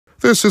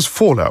This is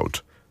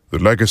Fallout, the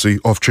legacy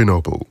of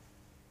Chernobyl.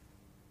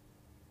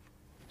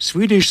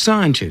 Swedish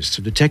scientists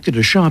have detected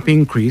a sharp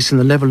increase in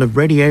the level of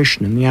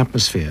radiation in the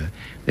atmosphere.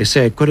 They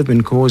say it could have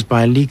been caused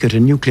by a leak at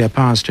a nuclear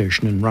power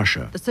station in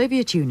Russia. The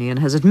Soviet Union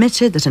has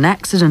admitted that an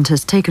accident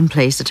has taken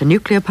place at a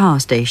nuclear power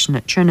station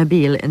at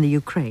Chernobyl in the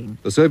Ukraine.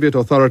 The Soviet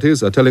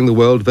authorities are telling the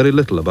world very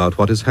little about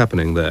what is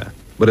happening there,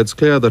 but it's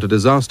clear that a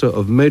disaster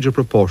of major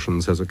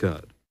proportions has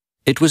occurred.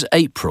 It was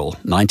April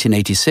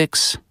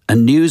 1986,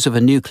 and news of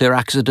a nuclear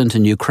accident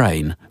in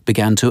Ukraine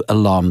began to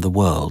alarm the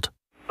world.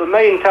 The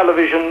main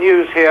television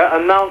news here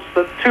announced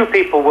that 2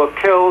 people were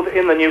killed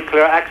in the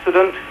nuclear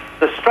accident.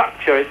 The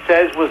structure, it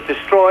says, was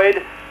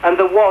destroyed and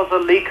there was a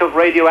leak of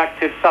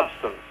radioactive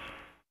substance.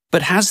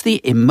 But has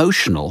the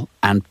emotional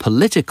and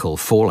political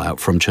fallout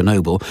from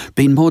Chernobyl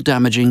been more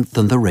damaging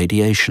than the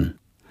radiation?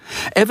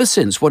 Ever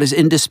since what is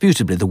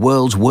indisputably the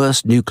world's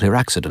worst nuclear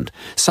accident,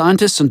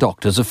 scientists and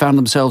doctors have found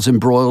themselves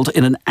embroiled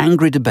in an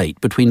angry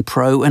debate between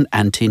pro- and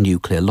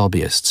anti-nuclear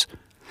lobbyists.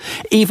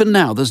 Even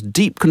now, there's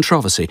deep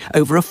controversy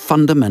over a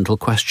fundamental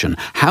question: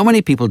 how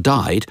many people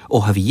died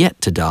or have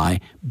yet to die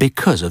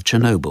because of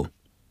Chernobyl?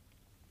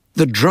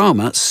 The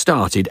drama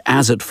started,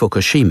 as at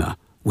Fukushima,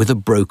 with a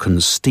broken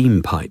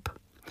steam pipe.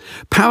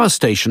 Power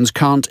stations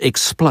can't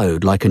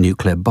explode like a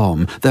nuclear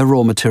bomb. Their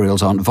raw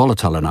materials aren't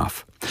volatile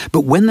enough.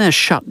 But when they're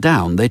shut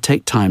down, they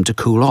take time to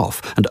cool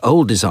off, and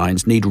old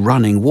designs need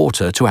running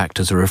water to act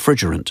as a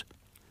refrigerant.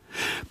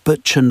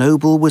 But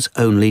Chernobyl was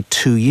only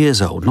 2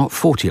 years old, not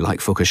 40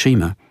 like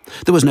Fukushima.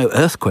 There was no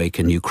earthquake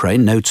in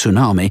Ukraine, no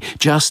tsunami,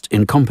 just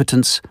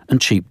incompetence and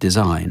cheap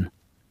design.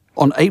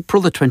 On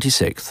April the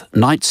 26th,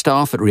 night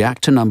staff at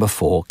reactor number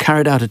 4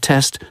 carried out a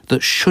test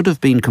that should have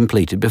been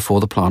completed before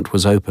the plant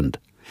was opened.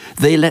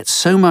 They let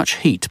so much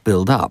heat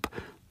build up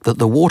that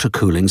the water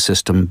cooling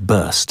system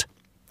burst.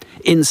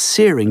 In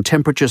searing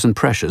temperatures and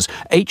pressures,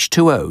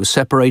 H2O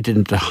separated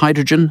into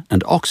hydrogen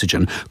and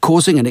oxygen,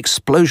 causing an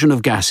explosion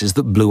of gases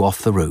that blew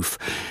off the roof.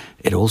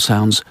 It all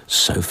sounds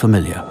so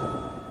familiar.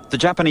 The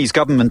Japanese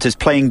government is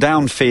playing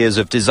down fears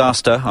of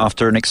disaster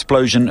after an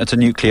explosion at a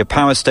nuclear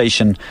power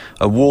station.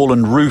 A wall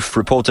and roof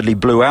reportedly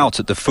blew out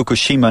at the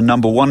Fukushima No.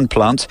 1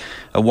 plant.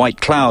 A white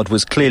cloud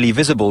was clearly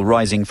visible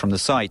rising from the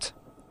site.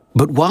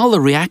 But while the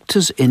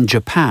reactors in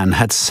Japan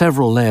had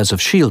several layers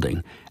of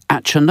shielding,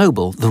 at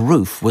Chernobyl, the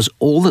roof was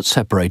all that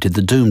separated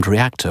the doomed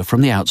reactor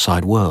from the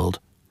outside world.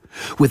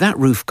 With that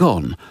roof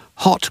gone,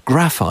 hot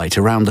graphite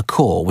around the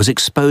core was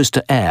exposed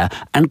to air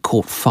and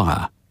caught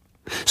fire.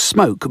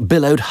 Smoke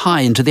billowed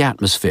high into the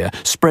atmosphere,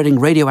 spreading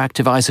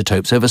radioactive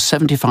isotopes over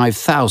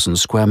 75,000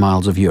 square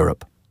miles of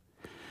Europe.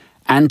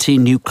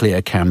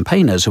 Anti-nuclear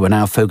campaigners who are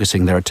now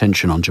focusing their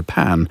attention on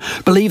Japan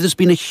believe there's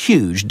been a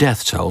huge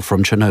death toll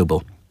from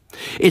Chernobyl.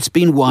 It's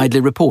been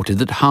widely reported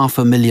that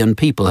 500,000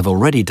 people have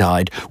already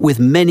died, with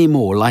many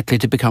more likely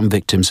to become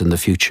victims in the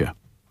future.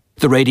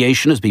 The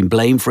radiation has been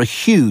blamed for a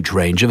huge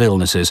range of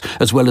illnesses,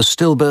 as well as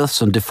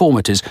stillbirths and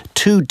deformities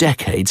 2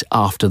 decades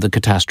after the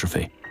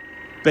catastrophe.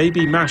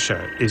 Baby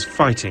Masha is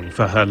fighting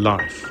for her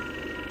life.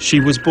 She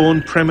was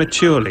born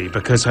prematurely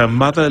because her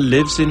mother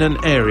lives in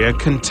an area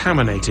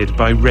contaminated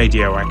by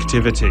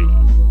radioactivity.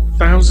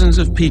 Thousands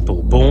of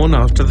people born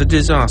after the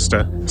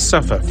disaster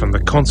suffer from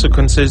the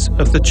consequences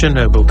of the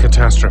Chernobyl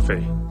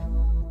catastrophe.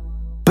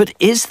 But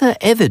is there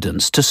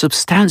evidence to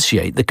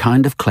substantiate the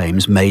kind of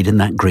claims made in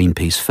that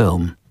Greenpeace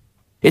film?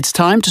 It's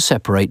time to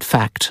separate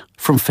fact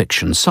from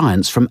fiction,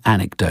 science from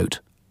anecdote.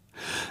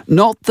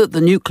 Not that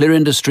the nuclear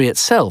industry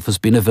itself has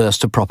been averse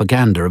to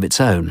propaganda of its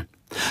own.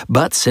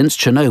 But since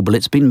Chernobyl,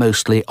 it's been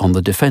mostly on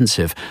the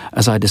defensive,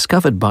 as I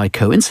discovered by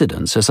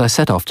coincidence as I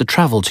set off to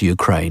travel to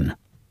Ukraine.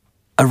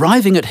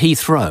 Arriving at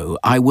Heathrow,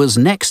 I was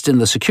next in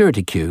the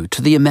security queue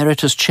to the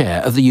Emeritus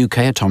Chair of the UK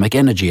Atomic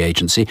Energy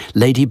Agency,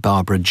 Lady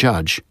Barbara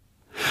Judge.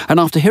 And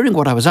after hearing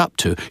what I was up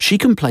to, she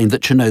complained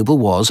that Chernobyl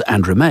was,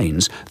 and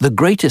remains, the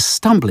greatest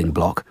stumbling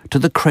block to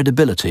the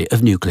credibility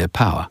of nuclear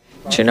power.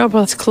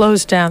 Chernobyl has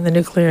closed down the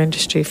nuclear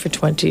industry for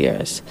 20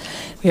 years.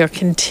 We are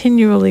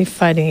continually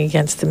fighting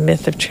against the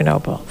myth of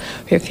Chernobyl.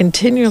 We are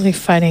continually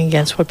fighting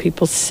against what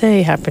people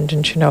say happened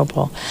in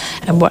Chernobyl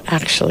and what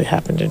actually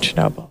happened in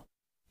Chernobyl.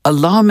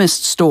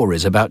 Alarmist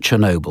stories about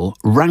Chernobyl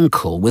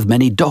rankle with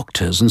many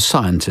doctors and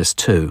scientists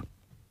too.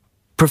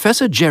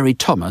 Professor Jerry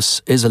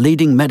Thomas is a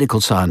leading medical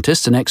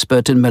scientist and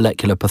expert in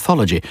molecular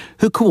pathology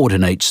who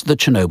coordinates the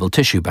Chernobyl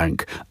Tissue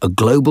Bank, a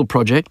global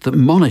project that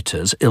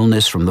monitors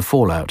illness from the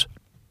fallout.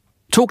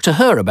 Talk to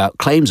her about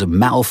claims of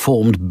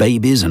malformed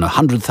babies and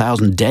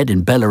 100,000 dead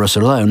in Belarus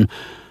alone,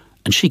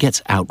 and she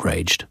gets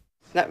outraged.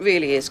 That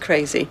really is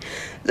crazy.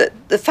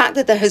 The fact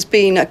that there has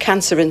been a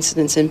cancer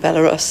incident in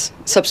Belarus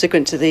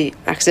subsequent to the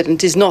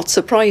accident is not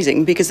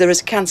surprising, because there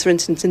is a cancer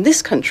incident in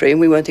this country and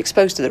we weren't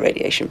exposed to the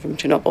radiation from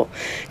Chernobyl.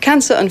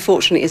 Cancer,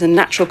 unfortunately, is a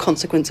natural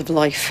consequence of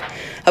life.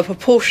 A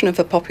proportion of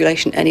the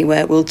population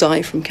anywhere will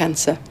die from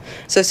cancer.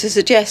 So to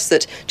suggest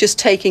that just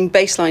taking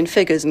baseline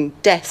figures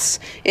and deaths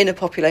in a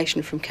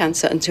population from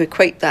cancer and to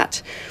equate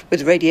that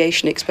with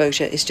radiation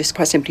exposure is just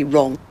quite simply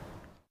wrong.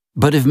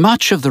 But if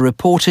much of the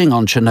reporting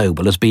on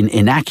Chernobyl has been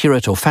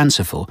inaccurate or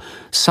fanciful,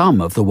 some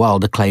of the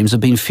wilder claims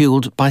have been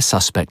fueled by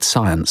suspect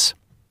science.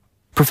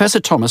 Professor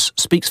Thomas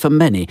speaks for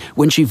many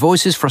when she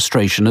voices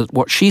frustration at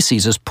what she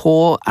sees as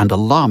poor and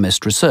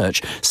alarmist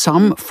research,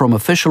 some from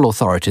official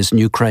authorities in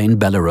Ukraine,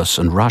 Belarus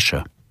and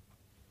Russia.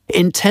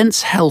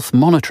 Intense health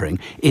monitoring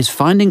is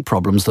finding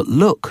problems that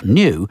look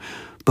new,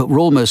 but were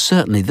almost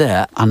certainly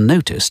there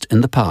unnoticed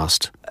in the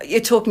past. You're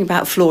talking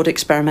about flawed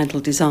experimental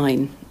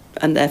design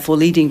and therefore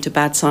leading to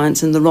bad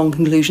science and the wrong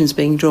conclusions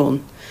being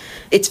drawn.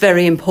 It's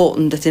very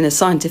important that in a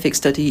scientific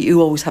study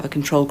you always have a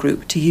control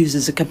group to use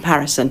as a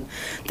comparison.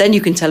 Then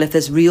you can tell if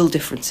there's real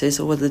differences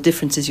or whether the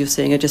differences you're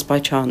seeing are just by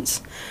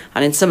chance.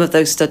 And in some of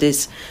those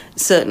studies,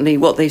 certainly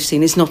what they've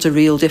seen is not a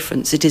real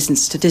difference. It isn't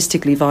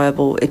statistically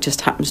viable, it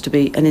just happens to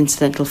be an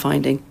incidental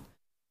finding.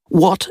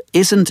 What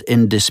isn't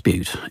in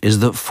dispute is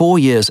that 4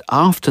 years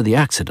after the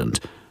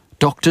accident,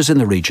 doctors in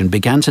the region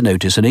began to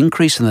notice an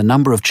increase in the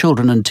number of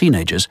children and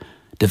teenagers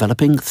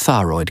developing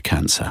thyroid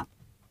cancer.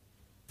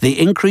 The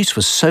increase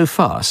was so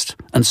fast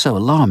and so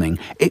alarming,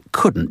 it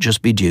couldn't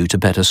just be due to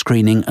better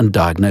screening and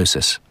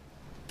diagnosis.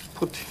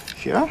 Put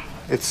here,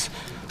 it's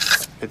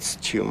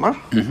tumor,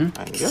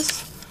 I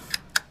guess.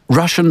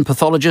 Russian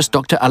pathologist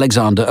Dr.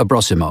 Alexander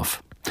Abrosimov.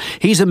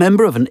 He's a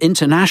member of an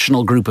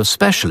international group of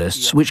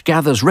specialists which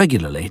gathers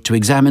regularly to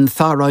examine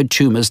thyroid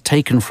tumours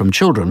taken from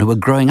children who were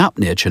growing up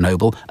near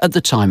Chernobyl at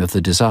the time of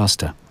the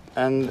disaster.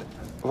 And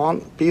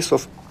one piece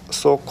of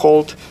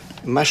so-called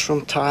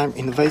mushroom time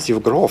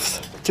invasive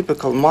growth,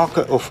 typical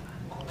marker of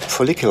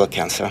follicular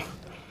cancer.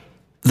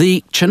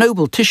 The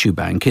Chernobyl Tissue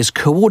Bank is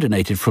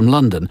coordinated from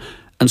London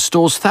and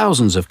stores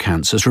thousands of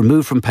cancers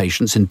removed from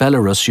patients in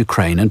Belarus,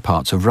 Ukraine and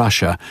parts of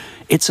Russia.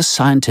 It's a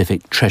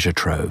scientific treasure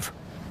trove.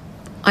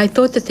 I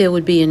thought that there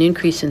would be an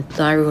increase in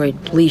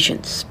thyroid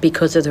lesions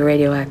because of the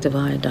radioactive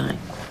iodine.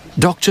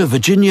 Dr.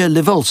 Virginia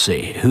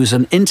Livolsi, who's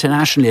an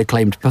internationally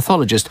acclaimed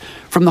pathologist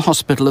from the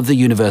Hospital of the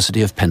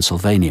University of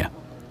Pennsylvania.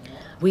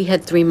 We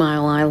had 3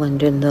 Mile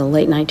Island in the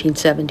late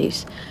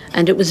 1970s,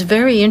 and it was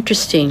very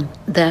interesting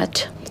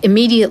that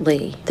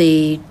immediately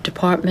the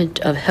Department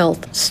of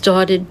Health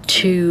started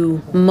to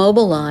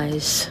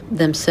mobilize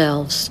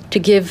themselves to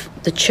give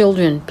the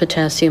children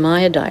potassium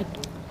iodide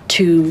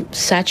to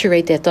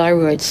saturate their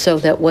thyroids so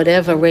that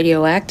whatever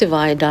radioactive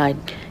iodide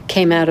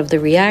came out of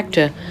the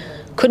reactor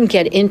couldn't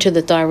get into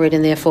the thyroid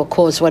and therefore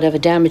cause whatever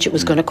damage it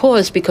was going to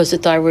cause because the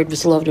thyroid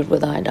was loaded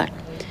with iodine.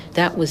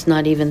 That was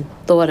not even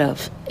thought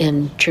of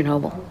in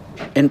Chernobyl.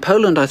 In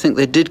Poland, I think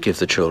they did give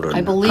the children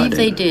I believe iodine.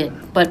 they did,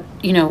 but,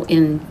 you know,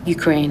 in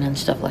Ukraine and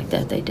stuff like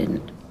that, they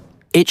didn't.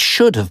 It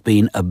should have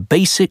been a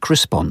basic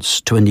response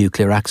to a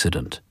nuclear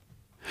accident.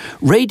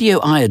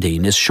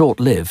 Radioiodine is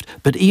short-lived,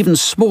 but even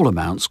small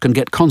amounts can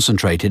get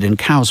concentrated in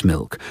cow's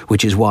milk,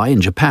 which is why in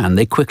Japan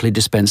they quickly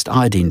dispensed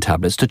iodine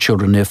tablets to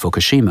children near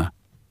Fukushima.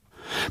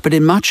 But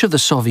in much of the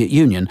Soviet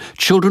Union,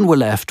 children were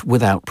left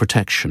without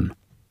protection.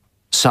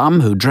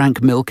 Some who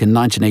drank milk in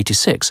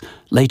 1986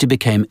 later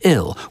became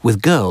ill,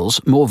 with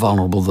girls more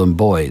vulnerable than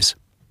boys.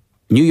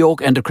 New York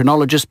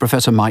endocrinologist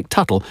Professor Mike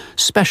Tuttle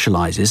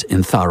specializes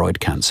in thyroid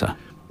cancer.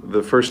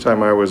 The first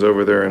time I was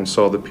over there and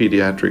saw the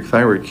pediatric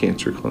thyroid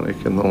cancer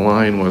clinic, and the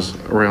line was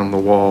around the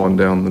wall and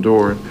down the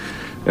door,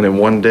 and in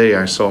one day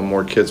I saw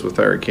more kids with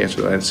thyroid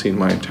cancer than I'd seen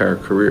my entire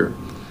career.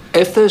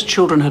 If those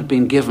children had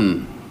been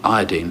given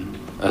iodine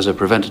as a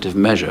preventative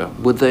measure,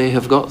 would they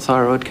have got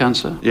thyroid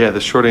cancer? Yeah,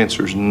 the short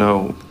answer is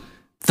no.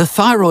 The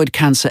thyroid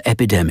cancer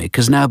epidemic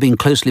has now been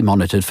closely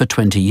monitored for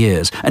 20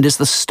 years and is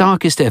the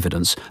starkest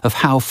evidence of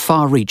how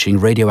far-reaching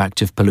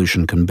radioactive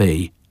pollution can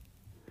be.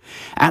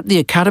 At the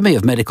Academy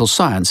of Medical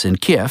Science in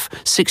Kiev,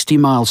 60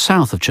 miles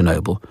south of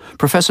Chernobyl,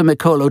 Professor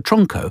Mykolo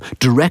Tronko,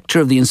 director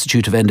of the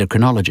Institute of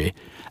Endocrinology,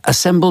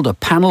 assembled a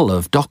panel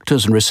of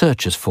doctors and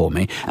researchers for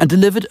me and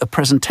delivered a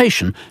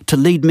presentation to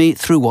lead me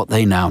through what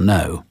they now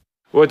know.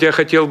 So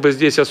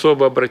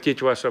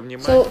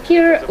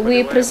here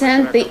we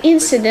present the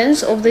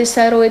incidence of the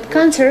thyroid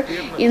cancer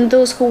in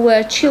those who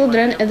were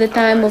children at the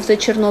time of the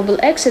Chernobyl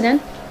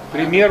accident.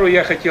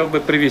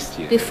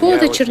 Before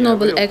the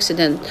Chernobyl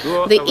accident,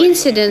 the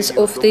incidence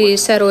of the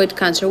thyroid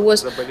cancer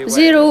was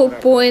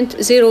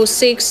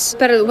 0.06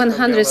 per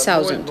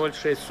 100,000.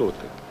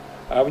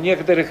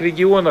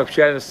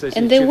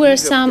 And there were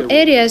some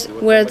areas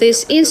where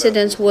this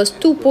incidence was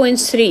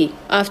 2.3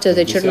 after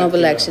the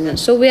Chernobyl accident.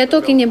 So we are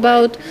talking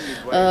about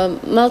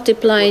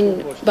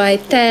multiplying by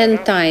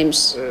 10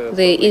 times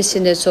the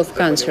incidence of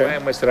cancer.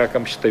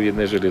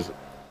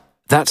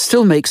 That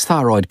still makes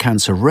thyroid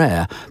cancer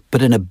rare,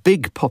 but in a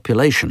big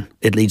population,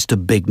 it leads to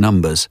big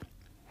numbers.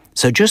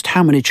 So just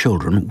how many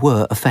children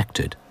were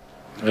affected?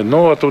 In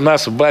our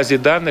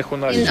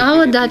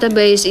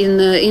database,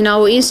 in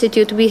our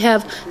institute, we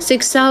have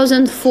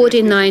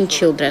 6,049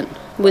 children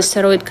with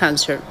thyroid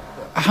cancer.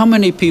 How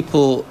many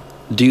people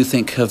do you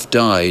think have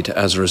died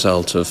as a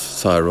result of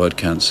thyroid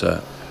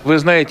cancer?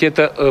 As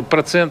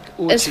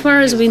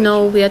far as we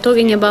know, we are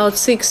talking about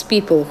 6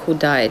 people who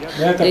died.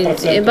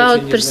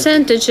 About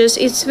percentages,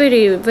 it's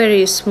very,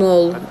 very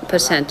small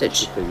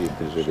percentage.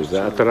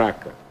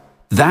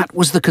 That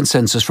was the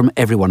consensus from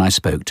everyone I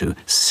spoke to.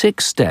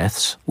 6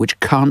 deaths which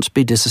can't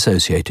be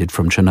disassociated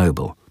from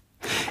Chernobyl.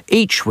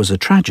 Each was a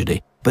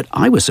tragedy, but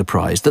I was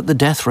surprised that the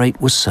death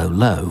rate was so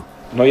low.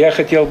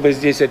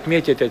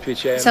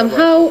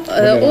 Somehow,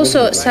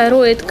 also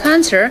thyroid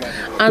cancer,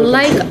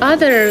 unlike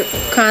other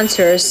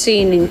cancers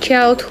seen in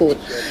childhood,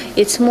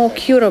 it's more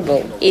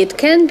curable. It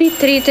can be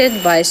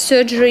treated by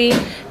surgery,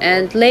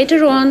 and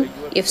later on,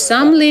 if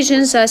some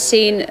lesions are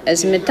seen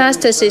as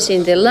metastases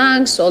in the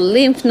lungs or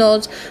lymph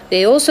nodes,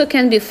 they also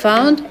can be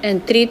found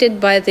and treated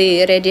by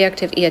the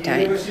radioactive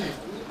iodine.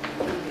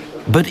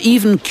 But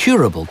even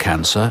curable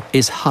cancer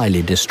is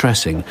highly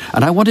distressing,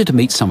 and I wanted to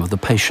meet some of the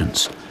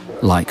patients,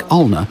 like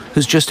Olna,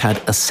 who's just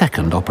had a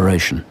second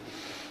operation.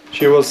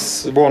 She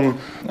was born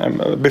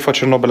before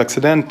Chernobyl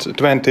accident,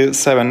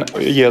 27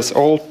 years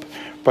old,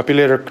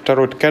 papillary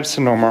thyroid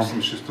carcinoma.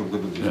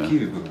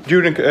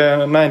 During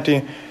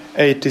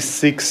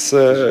 1986,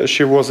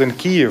 she was in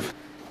Kiev.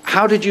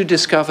 How did you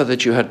discover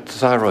that you had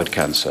thyroid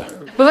cancer?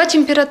 Была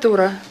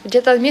температура,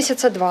 где-то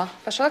месяца 2.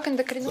 Пошла к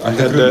эндокринологу. I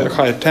had a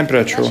high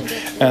temperature,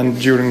 and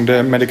during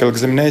the medical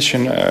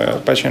examination,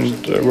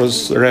 patient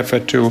was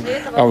referred to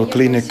our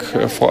clinic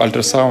for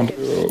ultrasound,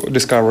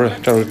 discover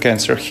thyroid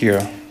cancer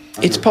here.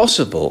 It's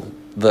possible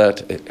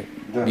that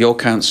your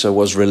cancer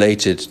was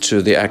related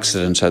to the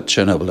accident at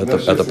Chernobyl,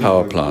 at the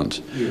power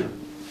plant.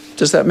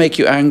 Does that make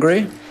you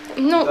angry?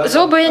 Ну,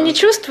 злобы я не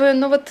чувствую,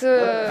 но вот...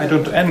 I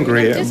don't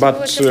angry,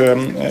 but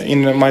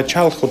in my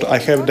childhood I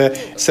have the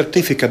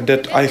certificate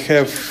that I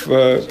have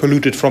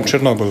polluted from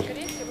Chernobyl.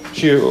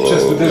 She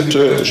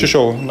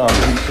show now.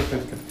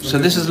 So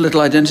this is a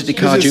little identity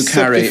card you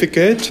carry. This is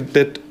certificate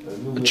that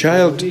a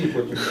child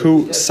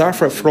who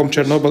suffered from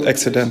Chernobyl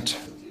accident.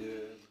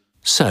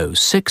 So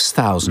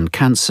 6,000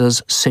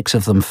 cancers, 6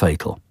 of them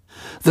fatal.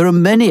 There are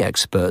many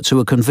experts who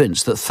are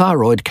convinced that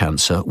thyroid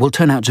cancer will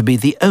turn out to be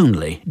the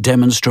only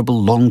demonstrable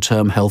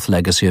long-term health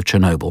legacy of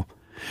Chernobyl.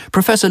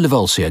 Professor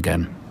Livolsi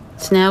again.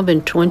 It's now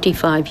been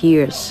 25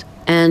 years,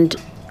 and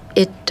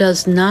it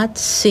does not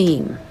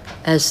seem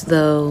as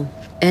though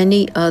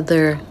any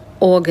other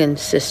organ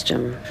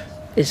system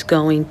is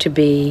going to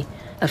be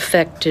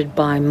affected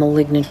by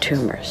malignant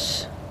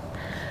tumors.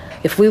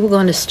 If we were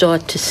going to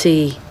start to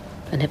see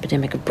an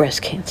epidemic of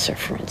breast cancer,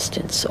 for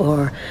instance,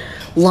 or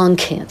lung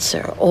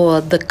cancer,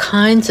 or the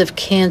kinds of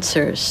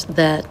cancers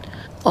that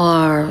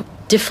are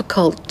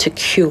difficult to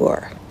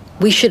cure,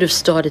 we should have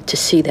started to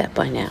see that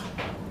by now.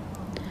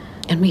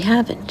 And we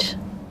haven't.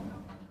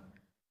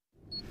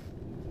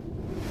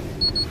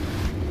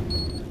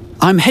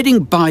 I'm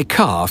heading by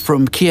car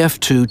from Kiev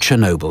to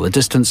Chernobyl, a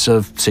distance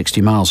of 60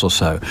 miles or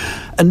so.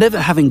 And never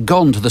having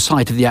gone to the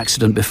site of the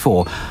accident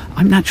before,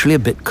 I'm naturally a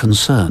bit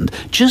concerned.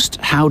 Just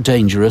how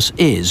dangerous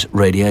is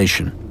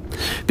radiation?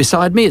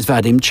 Beside me is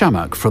Vadim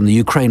Chamak from the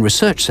Ukraine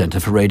Research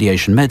Center for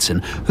Radiation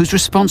Medicine, who's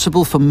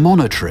responsible for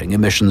monitoring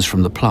emissions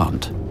from the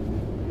plant.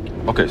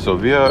 Okay, so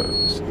we are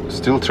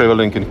still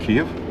traveling in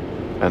Kiev,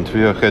 and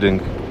we are heading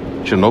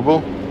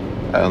Chernobyl,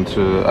 and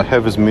I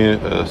have with me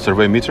a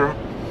survey meter,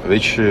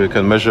 which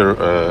can measure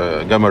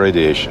gamma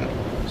radiation.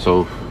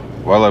 So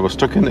while I was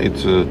talking, it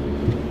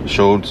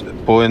showed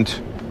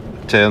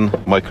 0.10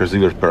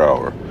 microsievert per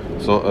hour.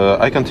 So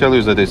I can tell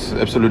you that it's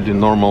absolutely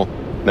normal,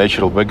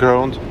 natural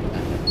background.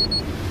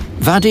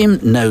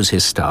 Vadim knows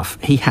his stuff.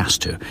 He has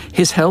to.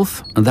 His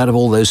health, and that of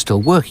all those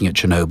still working at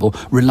Chernobyl,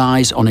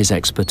 relies on his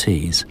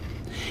expertise.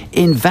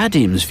 In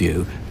Vadim's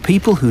view,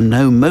 people who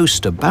know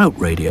most about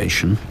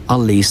radiation are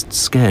least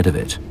scared of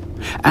it.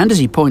 And as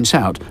he points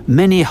out,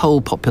 many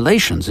whole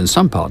populations in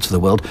some parts of the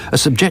world are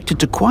subjected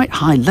to quite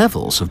high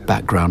levels of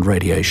background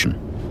radiation.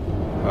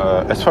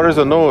 As far as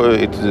I know,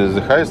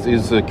 the highest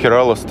is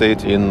Kerala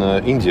state in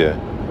India,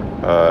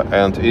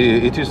 and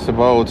it is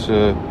about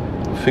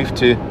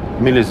 50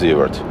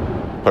 millisievert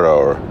per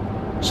hour.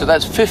 So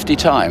that's 50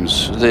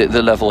 times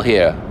the level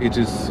here? It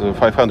is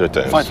 500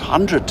 times.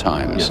 500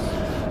 times? Yes.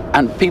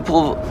 And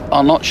people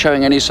are not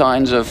showing any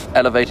signs of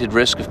elevated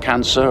risk of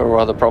cancer or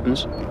other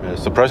problems?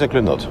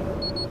 Surprisingly not.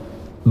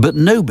 But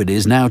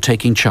nobody's now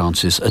taking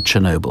chances at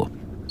Chernobyl.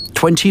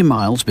 20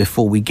 miles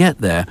before we get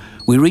there,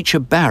 we reach a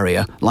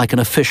barrier like an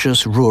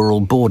officious rural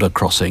border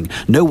crossing.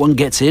 No one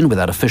gets in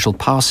without official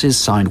passes,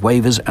 signed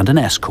waivers and an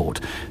escort,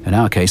 in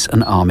our case,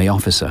 an army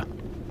officer.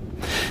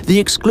 The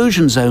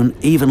exclusion zone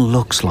even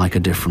looks like a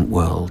different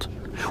world.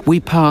 We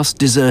pass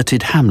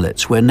deserted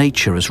hamlets where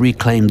nature has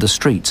reclaimed the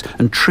streets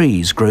and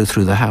trees grow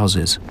through the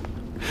houses.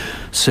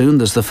 Soon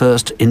there's the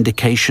first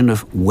indication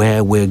of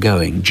where we're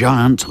going,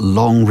 giant,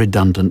 long,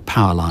 redundant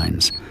power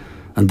lines.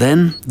 And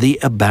then the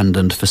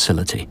abandoned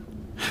facility.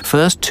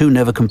 First, 2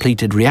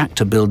 never-completed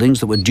reactor buildings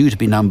that were due to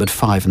be numbered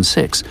 5 and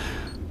 6.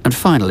 And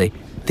finally,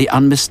 the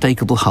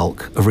unmistakable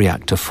hulk of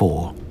Reactor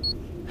 4.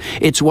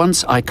 Its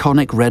once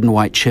iconic red and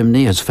white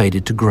chimney has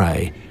faded to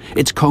grey.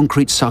 Its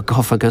concrete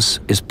sarcophagus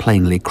is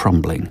plainly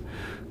crumbling.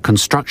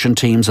 Construction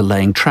teams are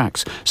laying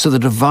tracks so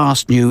that a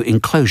vast new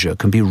enclosure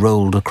can be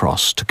rolled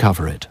across to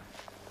cover it.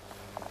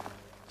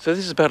 So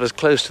this is about as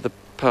close to the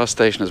power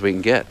station as we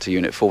can get to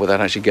Unit 4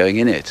 without actually going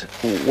in it.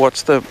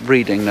 What's the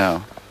reading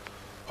now?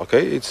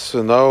 Okay, it's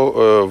now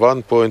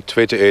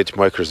 1.28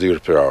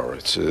 microsievert per hour.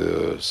 It's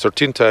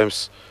 13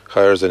 times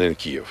higher than in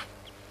Kiev.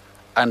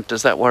 And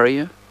does that worry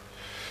you?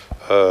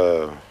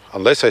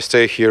 Unless I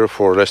stay here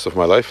for the rest of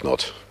my life,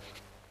 not.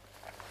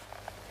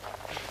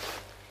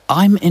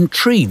 I'm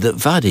intrigued that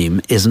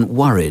Vadim isn't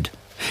worried.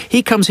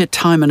 He comes here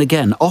time and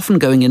again, often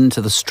going into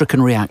the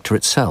stricken reactor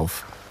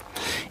itself.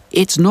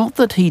 It's not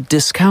that he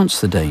discounts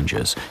the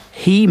dangers.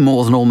 He,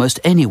 more than almost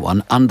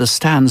anyone,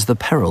 understands the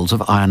perils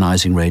of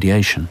ionizing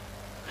radiation.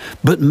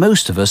 But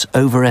most of us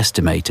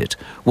overestimate it,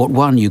 what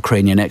one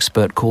Ukrainian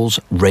expert calls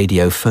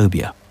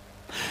radiophobia.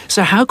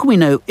 So how can we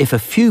know if a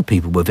few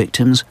people were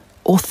victims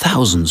or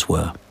thousands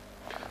were?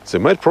 The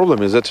main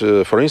problem is that,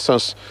 for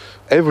instance,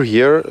 every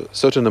year a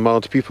certain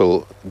amount of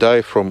people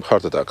die from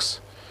heart attacks.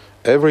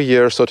 Every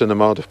year a certain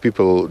amount of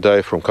people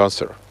die from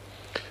cancer.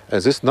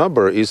 And this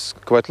number is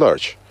quite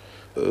large.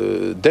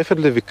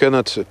 Definitely we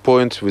cannot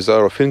point with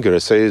our finger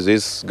and say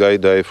this guy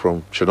died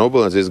from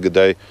Chernobyl and this guy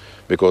died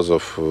because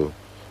of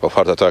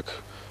heart attack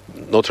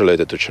not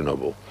related to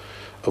Chernobyl.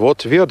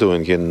 What we are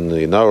doing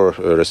in our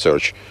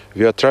research,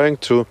 we are trying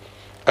to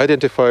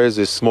identify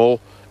this small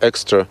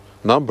extra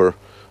number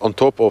on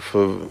top of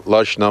a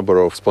large number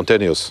of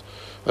spontaneous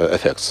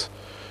effects.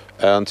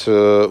 And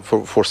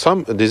for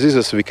some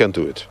diseases we can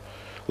do it,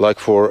 like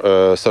for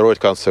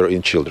thyroid cancer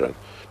in children.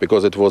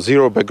 Because it was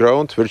zero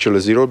background, virtually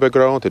zero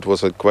background, it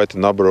was quite a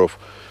number of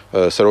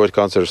thyroid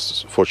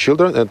cancers for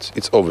children, and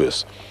it's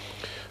obvious.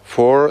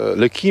 For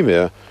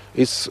leukemia,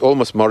 it's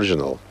almost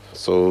marginal,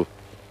 so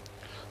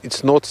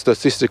it's not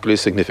statistically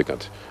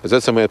significant.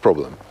 That's the main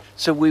problem.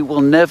 So we will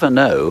never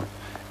know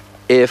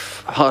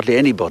if hardly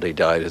anybody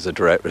died as a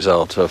direct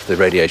result of the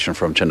radiation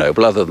from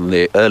Chernobyl, other than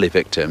the early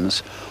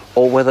victims,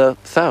 or whether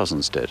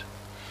thousands did.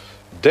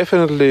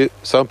 Definitely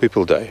some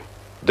people die.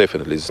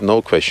 Definitely, there's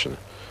no question.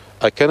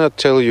 I cannot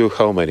tell you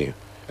how many,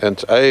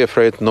 and I'm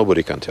afraid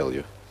nobody can tell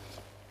you.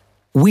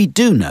 We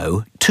do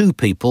know 2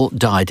 people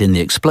died in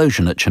the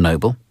explosion at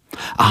Chernobyl.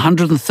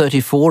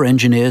 134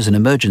 engineers and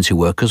emergency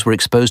workers were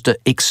exposed to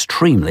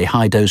extremely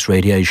high-dose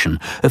radiation,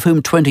 of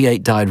whom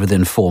 28 died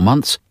within 4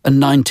 months, and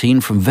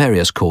 19 from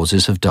various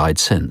causes have died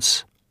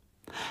since.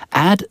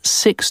 Add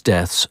 6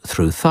 deaths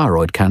through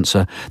thyroid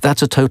cancer,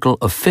 that's a total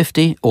of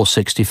 50 or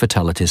 60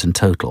 fatalities in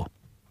total.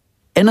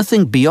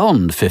 Anything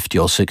beyond 50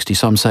 or 60,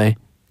 some say,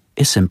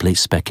 is simply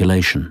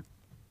speculation.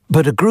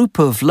 But a group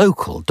of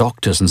local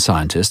doctors and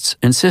scientists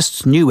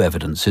insists new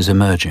evidence is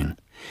emerging.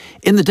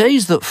 In the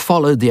days that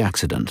followed the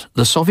accident,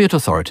 the Soviet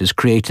authorities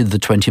created the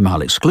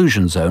 20-mile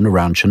exclusion zone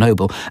around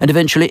Chernobyl and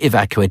eventually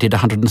evacuated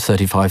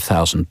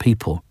 135,000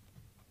 people.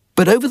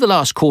 But over the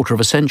last quarter of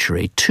a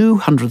century,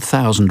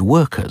 200,000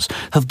 workers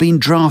have been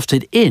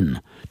drafted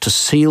in to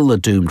seal the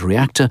doomed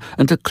reactor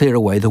and to clear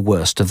away the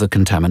worst of the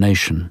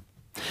contamination.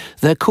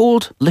 They're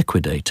called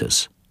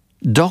liquidators.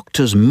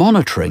 Doctors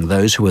monitoring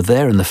those who were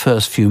there in the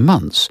first few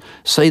months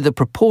say the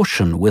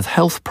proportion with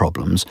health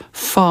problems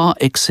far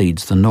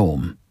exceeds the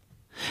norm.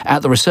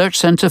 At the Research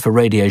Centre for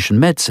Radiation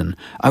Medicine,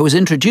 I was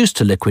introduced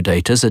to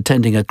liquidators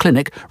attending a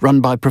clinic run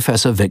by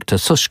Professor Viktor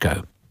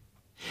Sushko.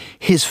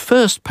 His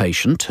first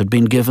patient had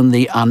been given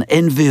the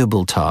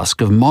unenviable task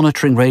of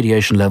monitoring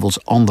radiation levels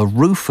on the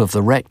roof of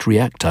the wrecked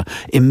reactor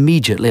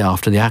immediately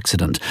after the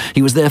accident.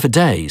 He was there for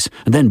days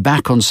and then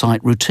back on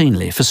site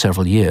routinely for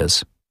several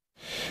years.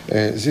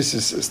 This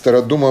is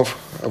Starodumov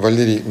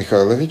Valery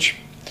Mikhailovich.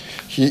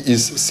 He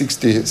is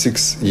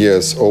 66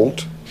 years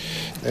old.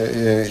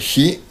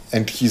 He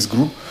and his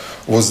group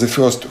was the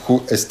first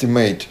who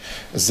estimate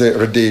the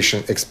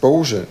radiation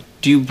exposure.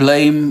 Do you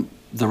blame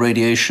the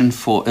radiation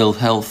for ill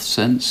health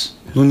since?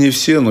 Ну не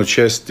все, но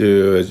часть,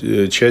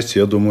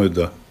 я думаю,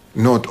 да.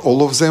 Not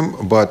all of them,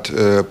 but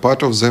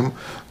part of them,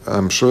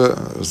 I'm sure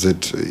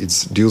that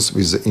it deals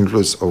with the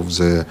influence of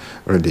the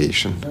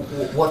radiation.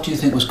 What do you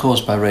think was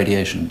caused by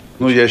radiation?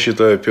 Ну я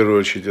считаю, в первую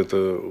очередь,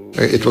 это...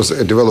 It was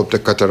developed a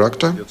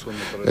cataract,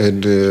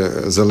 and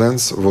the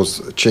lens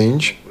was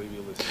changed,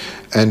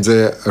 and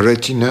the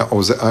retina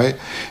of the eye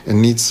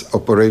needs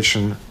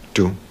operation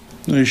too.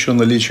 Ну еще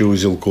наличие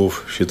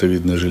узелков в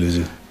щитовидной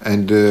железе.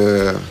 And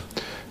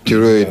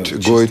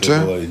thyroid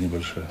goiter.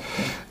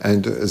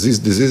 And these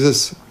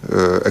diseases,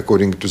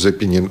 according to the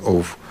opinion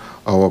of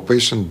our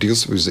patient,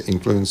 deals with the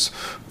influence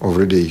of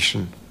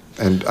radiation.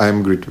 And I am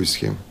agreed with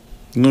him.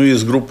 Ну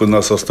из группы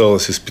нас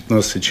осталось из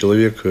 15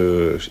 человек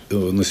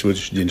на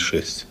сегодняшний день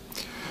 6.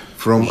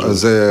 From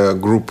the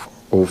group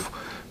of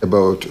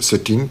about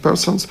 13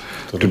 persons,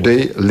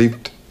 today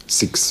lived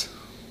 6.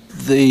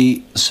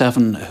 The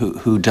 7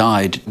 who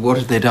died, what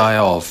did they die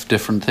of?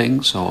 Different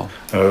things, or?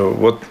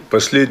 Вот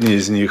последний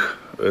из них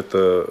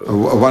это...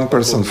 One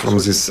person from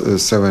this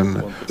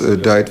 7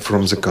 died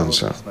from the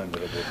cancer.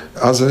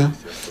 Other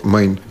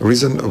main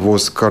reason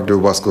was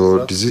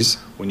cardiovascular disease.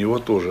 У него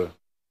тоже.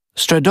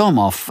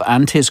 Stradomov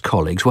and his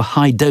colleagues were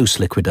high-dose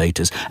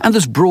liquidators, and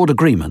there's broad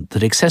agreement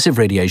that excessive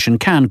radiation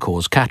can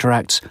cause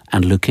cataracts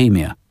and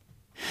leukemia.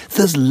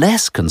 There's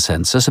less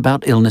consensus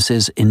about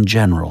illnesses in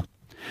general.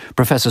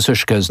 Professor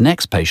Sushko's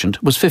next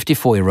patient was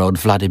 54-year-old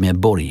Vladimir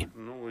Bory.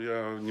 Ну,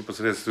 я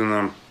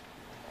непосредственно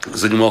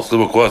занимался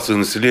эвакуацией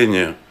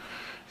населения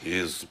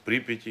из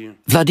Припяти.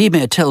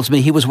 Vladimir tells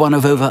me he was one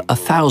of over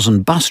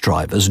 1,000 bus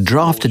drivers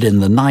drafted in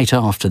the night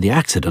after the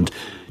accident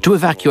to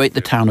evacuate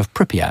the town of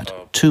Pripyat,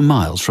 2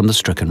 miles from the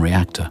stricken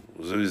reactor.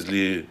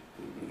 Завезли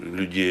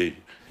людей.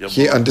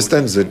 He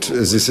understands that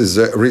this is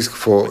a risk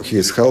for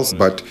his health,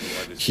 but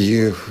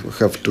he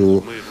have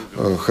to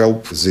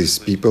help these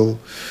people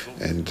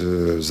and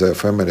their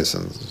families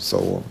and so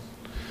on.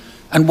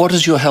 And what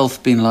has your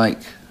health been like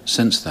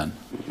since then?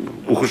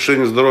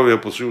 Ухудшение здоровья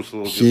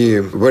почувствовал. He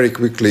very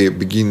quickly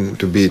begin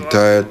to be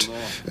tired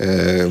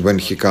when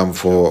he come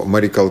for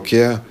medical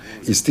care.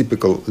 Is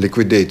typical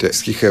liquidator.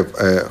 He have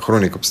a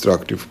chronic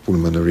obstructive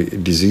pulmonary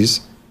disease.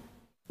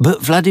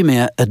 But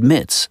Vladimir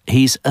admits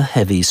he's a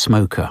heavy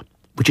smoker,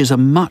 which is a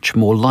much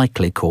more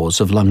likely cause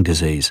of lung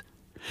disease.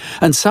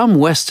 And some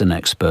Western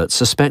experts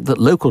suspect that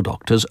local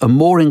doctors are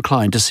more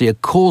inclined to see a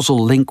causal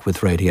link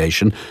with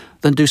radiation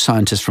than do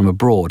scientists from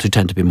abroad who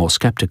tend to be more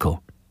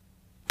sceptical.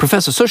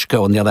 Professor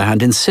Sushko, on the other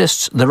hand,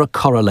 insists there are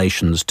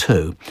correlations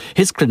too.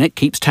 His clinic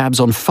keeps tabs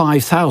on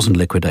 5,000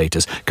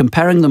 liquidators,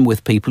 comparing them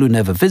with people who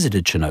never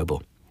visited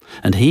Chernobyl.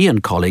 And he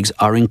and colleagues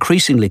are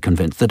increasingly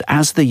convinced that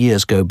as the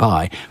years go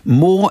by,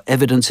 more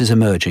evidence is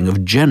emerging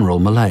of general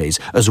malaise,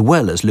 as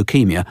well as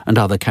leukemia and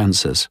other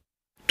cancers.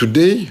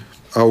 Today,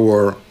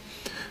 our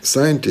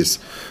scientists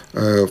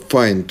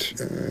find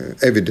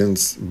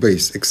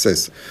evidence-based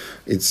access.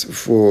 It's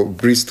for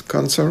breast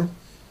cancer.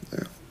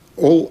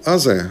 All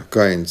other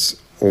kinds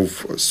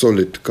of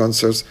solid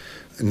cancers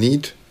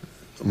need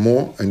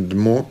more and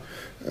more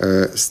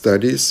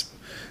studies.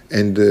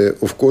 And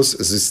of course,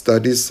 these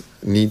studies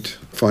need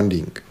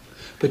funding.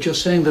 But you're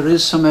saying there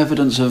is some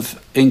evidence of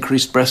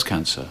increased breast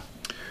cancer?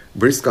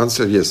 Breast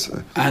cancer, yes.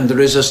 And there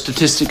is a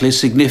statistically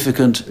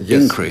significant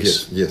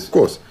increase? Yes, of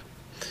course.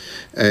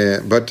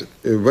 But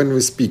when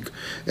we speak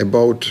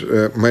about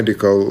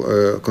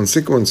medical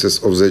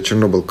consequences of the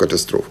Chernobyl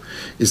catastrophe,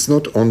 it's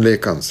not only a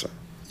cancer.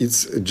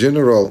 It's a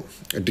general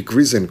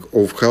decreasing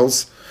of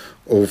health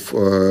of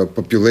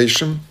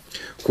population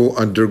who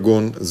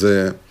undergone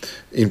the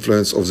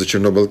influence of the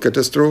Chernobyl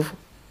catastrophe.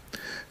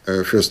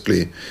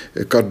 Firstly,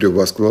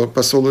 cardiovascular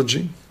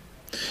pathology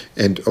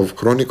and of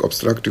chronic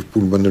obstructive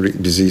pulmonary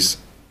disease.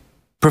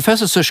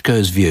 Professor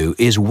Sushko's view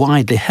is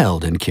widely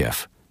held in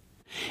Kiev.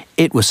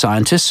 It was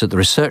scientists at the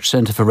Research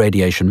Centre for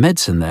Radiation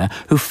Medicine there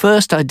who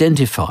first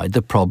identified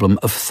the problem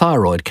of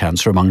thyroid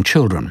cancer among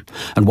children.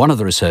 And one of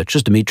the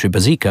researchers, Dmitry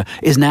Bazika,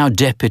 is now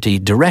deputy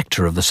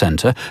director of the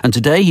centre, and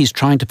today he's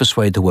trying to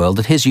persuade the world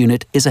that his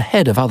unit is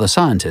ahead of other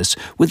scientists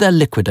with their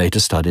liquidator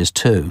studies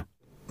too.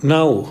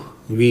 Now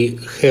we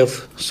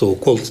have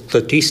so-called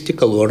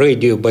statistical or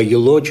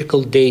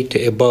radiobiological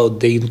data about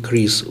the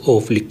increase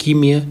of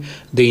leukemia,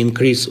 the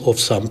increase of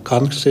some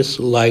cancers,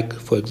 like,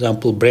 for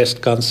example,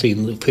 breast cancer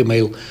in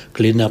female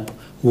cleanup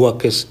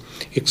workers,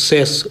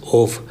 excess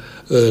of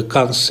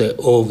cancer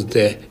of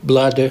the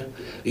bladder,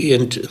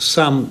 and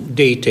some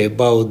data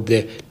about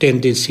the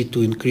tendency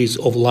to increase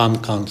of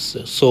lung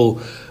cancer. So,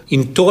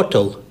 in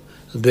total,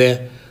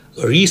 the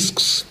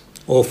risks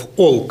of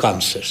all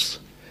cancers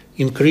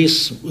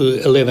increase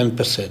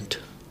 11%.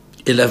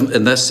 11,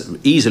 and that's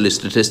easily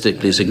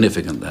statistically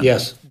significant then?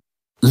 Yes.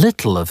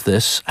 Little of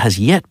this has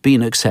yet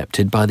been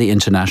accepted by the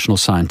international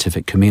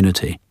scientific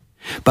community.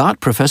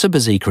 But Professor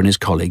Bazika and his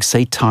colleagues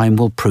say time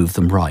will prove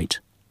them right.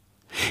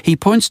 He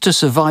points to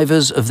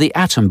survivors of the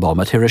atom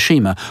bomb at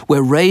Hiroshima,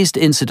 where raised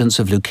incidence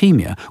of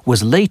leukemia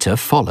was later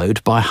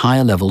followed by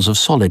higher levels of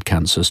solid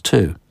cancers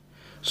too.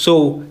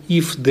 So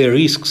if the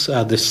risks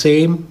are the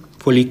same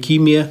for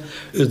leukemia,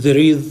 there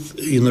is,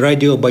 in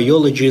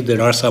radiobiology,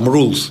 there are some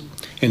rules.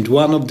 And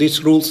one of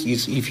these rules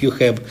is if you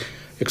have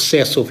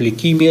excess of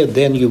leukemia,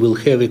 then you will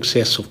have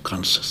excess of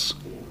cancers.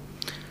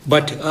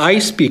 But I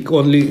speak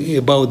only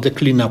about the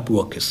cleanup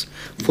workers.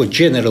 For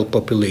general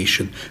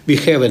population, we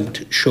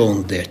haven't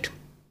shown that.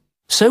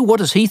 So what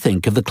does he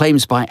think of the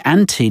claims by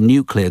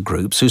anti-nuclear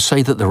groups who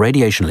say that the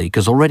radiation leak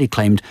has already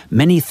claimed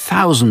many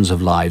thousands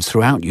of lives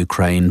throughout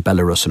Ukraine,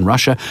 Belarus and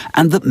Russia,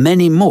 and that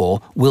many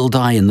more will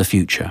die in the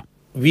future?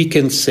 We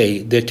can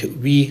say that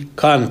we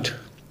can't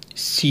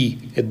see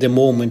at the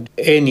moment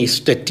any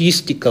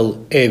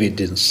statistical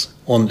evidence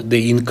on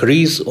the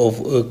increase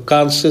of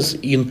cancers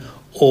in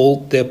all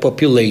the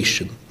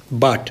population.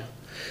 But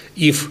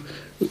if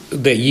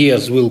the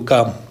years will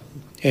come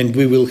and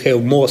we will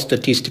have more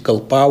statistical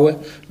power,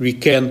 we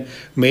can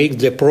make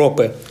the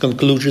proper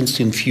conclusions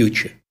in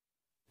future.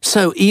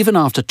 So even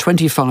after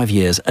 25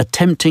 years,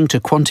 attempting to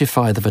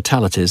quantify the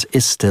fatalities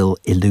is still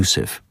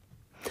elusive.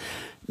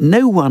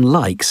 No one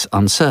likes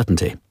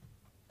uncertainty.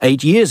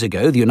 8 years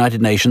ago, the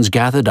United Nations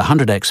gathered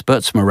 100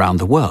 experts from around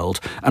the world,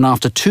 and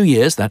after 2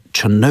 years, that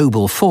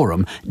Chernobyl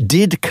Forum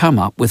did come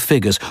up with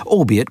figures,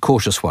 albeit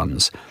cautious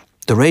ones.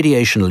 The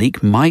radiation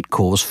leak might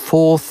cause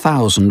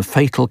 4,000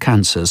 fatal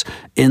cancers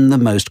in the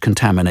most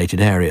contaminated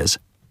areas.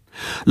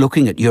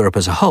 Looking at Europe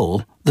as a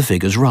whole, the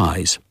figures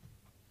rise.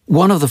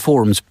 One of the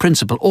forum's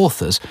principal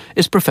authors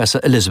is Professor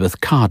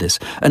Elizabeth Cardis,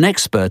 an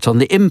expert on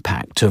the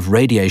impact of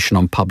radiation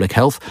on public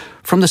health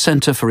from the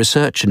Centre for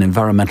Research in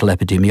Environmental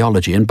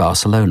Epidemiology in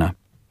Barcelona.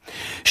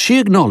 She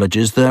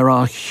acknowledges there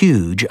are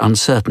huge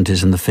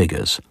uncertainties in the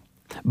figures.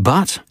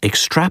 But,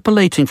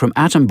 extrapolating from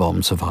atom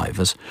bomb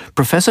survivors,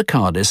 Professor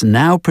Cardis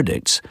now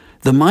predicts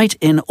there might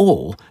in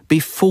all be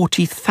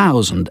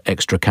 40,000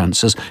 extra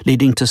cancers,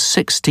 leading to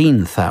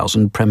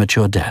 16,000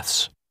 premature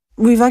deaths.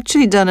 We've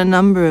actually done a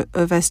number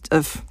of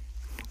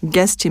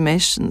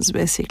guesstimations,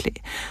 basically.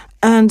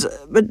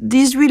 But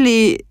these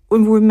really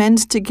were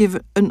meant to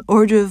give an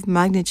order of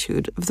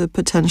magnitude of the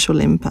potential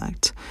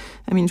impact.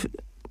 I mean,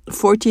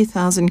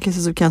 40,000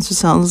 cases of cancer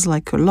sounds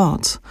like a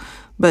lot,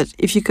 but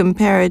if you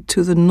compare it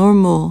to the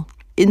normal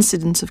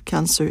incidence of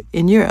cancer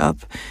in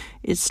Europe,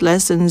 it's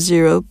less than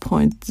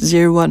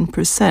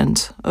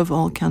 0.01% of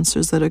all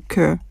cancers that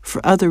occur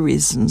for other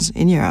reasons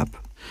in Europe.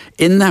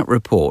 In that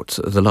report,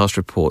 the last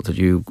report that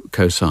you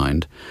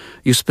co-signed,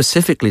 you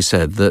specifically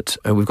said that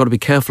we've got to be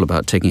careful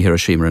about taking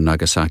Hiroshima and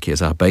Nagasaki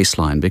as our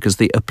baseline because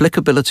the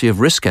applicability of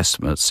risk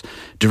estimates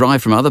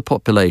derived from other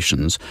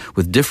populations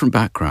with different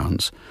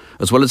backgrounds,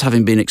 as well as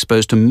having been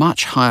exposed to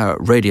much higher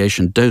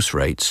radiation dose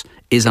rates,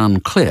 is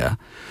unclear.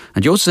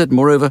 And you also said,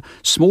 moreover,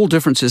 small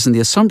differences in the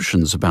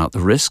assumptions about the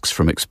risks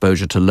from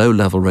exposure to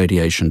low-level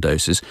radiation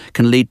doses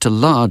can lead to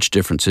large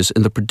differences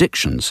in the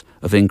predictions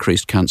of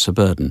increased cancer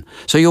burden.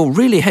 So you're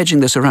really hedging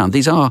this around.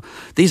 These are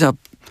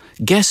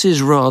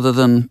guesses rather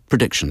than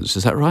predictions.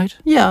 Is that right?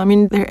 Yeah, I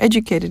mean, they're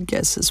educated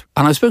guesses.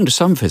 And I've spoken to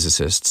some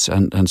physicists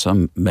and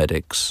some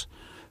medics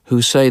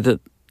who say that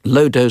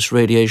low-dose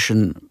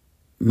radiation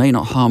may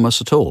not harm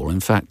us at all. In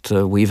fact,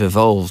 we've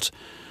evolved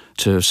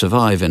to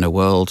survive in a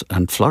world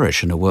and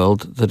flourish in a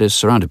world that is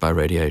surrounded by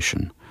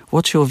radiation.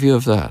 What's your view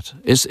of that?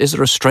 Is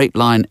there a straight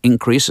line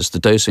increase as the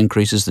dose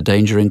increases, the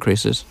danger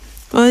increases?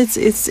 Well,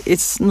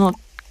 it's not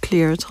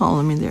clear at all.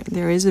 I mean,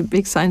 there is a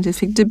big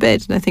scientific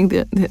debate, and I think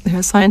there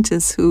are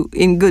scientists who,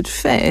 in good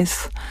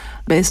faith,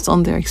 based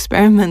on their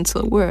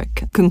experimental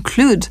work,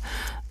 conclude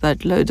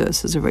that low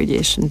doses of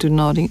radiation do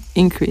not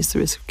increase the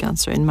risk of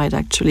cancer and might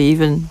actually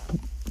even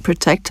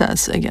protect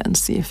us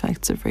against the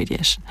effects of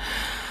radiation.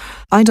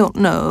 I don't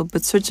know,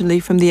 but certainly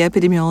from the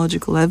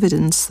epidemiological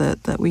evidence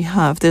that we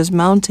have, there's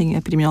mounting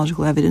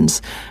epidemiological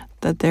evidence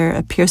that there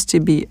appears to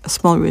be a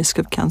small risk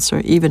of cancer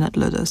even at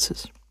low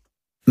doses.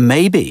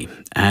 Maybe,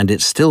 and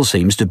it still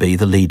seems to be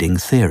the leading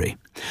theory.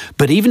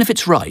 But even if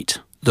it's right,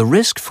 the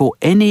risk for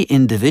any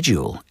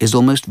individual is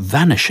almost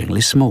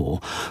vanishingly small,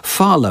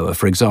 far lower,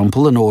 for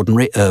example, than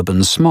ordinary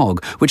urban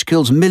smog, which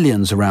kills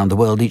millions around the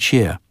world each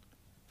year.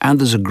 And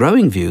there's a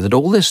growing view that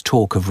all this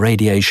talk of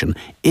radiation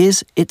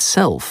is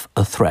itself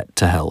a threat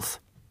to health.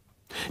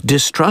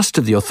 Distrust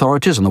of the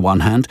authorities on the one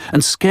hand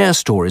and scare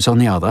stories on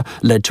the other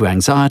led to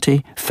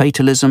anxiety,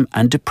 fatalism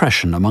and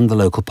depression among the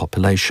local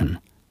population.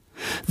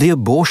 The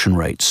abortion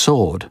rate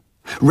soared.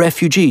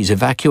 Refugees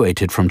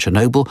evacuated from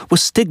Chernobyl were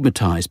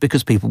stigmatized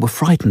because people were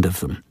frightened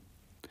of them.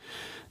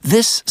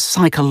 This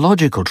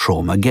psychological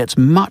trauma gets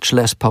much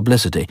less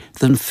publicity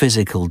than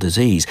physical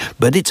disease,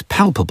 but it's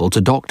palpable to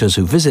doctors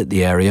who visit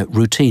the area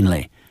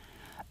routinely.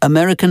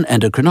 American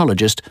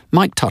endocrinologist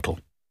Mike Tuttle.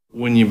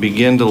 When you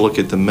begin to look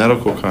at the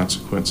medical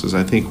consequences,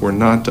 I think we're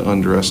not to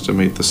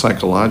underestimate the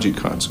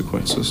psychological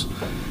consequences.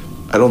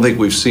 I don't think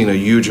we've seen a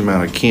huge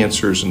amount of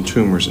cancers and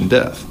tumors and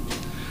death.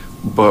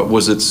 But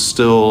was it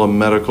still a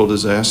medical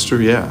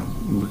disaster? Yeah,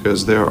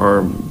 because there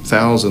are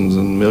thousands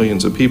and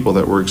millions of people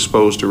that were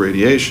exposed to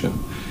radiation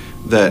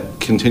that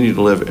continue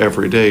to live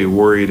every day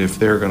worried if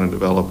they're going to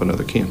develop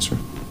another cancer.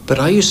 But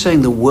are you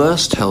saying the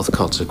worst health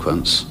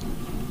consequence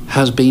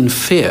has been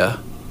fear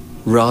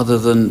rather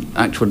than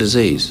actual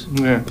disease?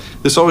 Yeah,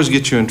 this always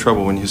gets you in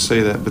trouble when you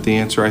say that, but the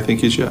answer I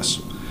think is yes.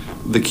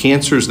 The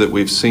cancers that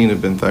we've seen have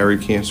been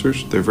thyroid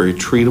cancers. They're very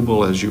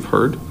treatable, as you've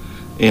heard,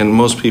 and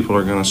most people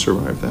are going to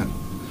survive that.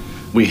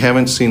 We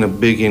haven't seen a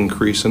big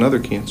increase in other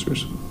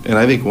cancers, and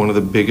I think one of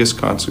the biggest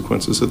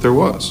consequences that there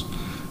was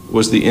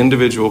the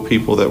individual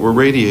people that were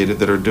radiated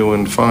that are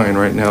doing fine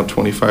right now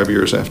 25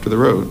 years after the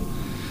road.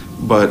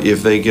 But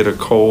if they get a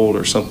cold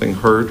or something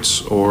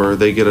hurts or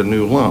they get a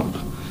new lump,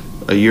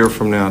 a year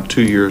from now,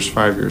 2 years,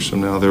 5 years from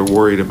now, they're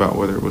worried about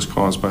whether it was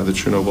caused by the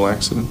Chernobyl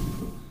accident.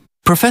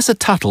 Professor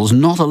Tuttle's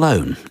not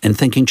alone in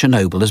thinking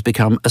Chernobyl has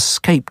become a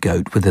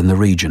scapegoat within the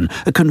region,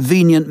 a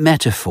convenient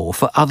metaphor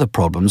for other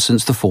problems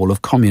since the fall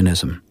of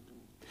communism.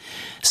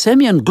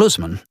 Semyon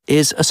Gluzman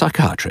is a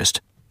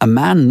psychiatrist, a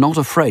man not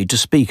afraid to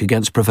speak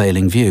against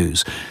prevailing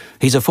views.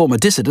 He's a former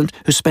dissident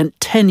who spent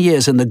 10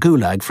 years in the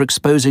Gulag for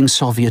exposing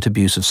Soviet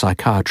abuse of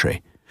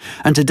psychiatry.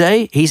 And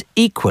today he's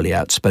equally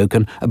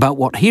outspoken about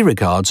what he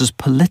regards as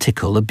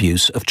political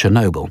abuse of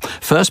Chernobyl.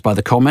 First by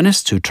the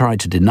communists who tried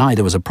to deny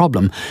there was a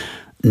problem.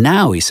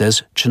 Now, he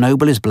says,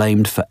 Chernobyl is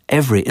blamed for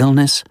every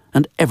illness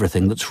and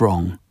everything that's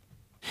wrong.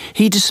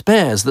 He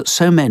despairs that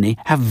so many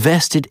have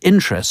vested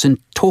interests in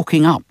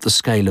talking up the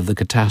scale of the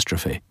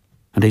catastrophe.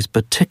 and he's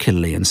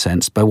particularly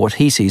incensed by what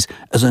he sees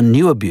as a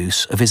new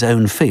abuse of his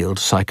own field,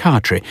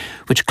 psychiatry,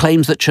 which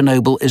claims that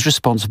Chernobyl is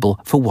responsible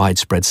for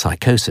widespread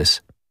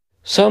psychosis.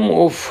 Some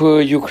of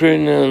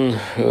Ukrainian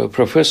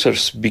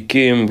professors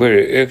became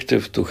very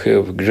active to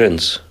have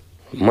grants,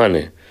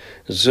 money,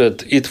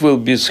 that it will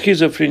be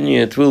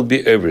schizophrenia, it will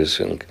be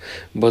everything.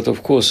 But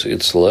of course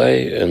it's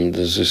lie, and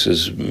this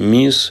is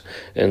myth,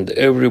 and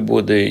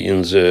everybody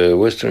in the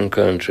Western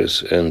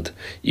countries and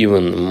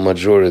even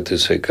majority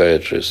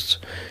psychiatrists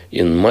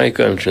in my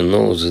country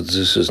knows that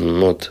this is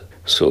not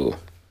so.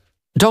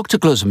 Dr.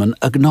 Gluzman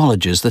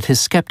acknowledges that his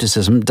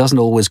skepticism doesn't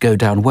always go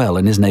down well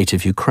in his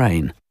native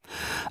Ukraine.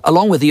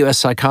 Along with the US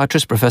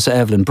psychiatrist Professor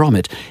Evelyn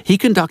Bromett, he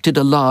conducted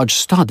a large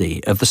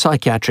study of the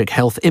psychiatric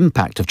health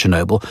impact of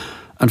Chernobyl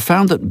and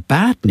found that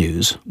bad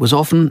news was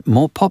often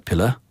more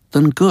popular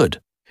than good.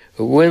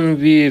 When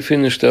we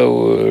finished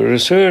our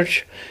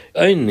research,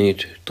 I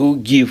need to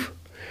give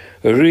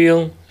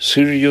real,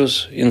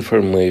 serious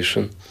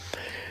information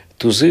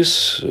to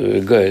these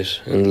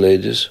guys and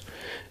ladies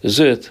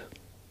that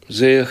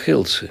they are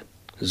healthy.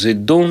 They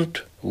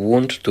don't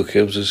want to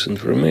have this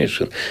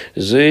information.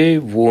 They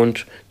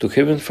want to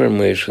have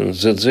information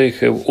that they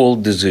have all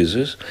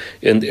diseases,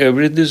 and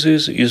every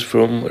disease is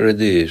from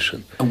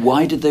radiation. And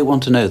why did they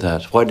want to know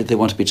that? Why did they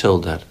want to be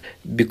told that?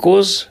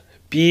 Because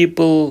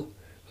people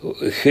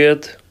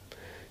had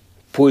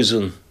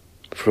poison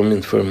from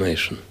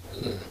information.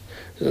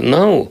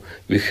 Now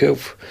we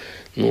have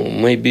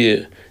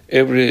maybe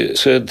every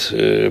third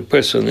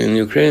person in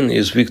Ukraine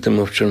is victim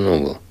of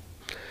Chernobyl.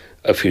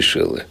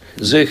 Officially.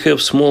 They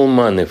have small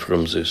money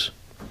from this.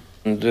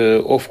 And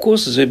of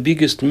course, the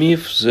biggest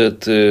myth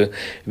that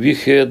we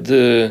had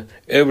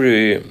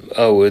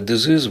our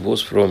disease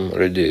was from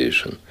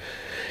radiation.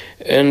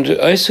 And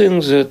I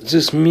think that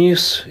this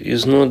myth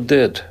is not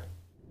dead.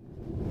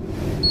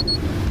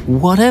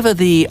 Whatever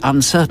the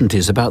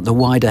uncertainties about the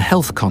wider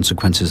health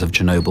consequences of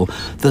Chernobyl,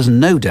 there's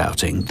no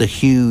doubting the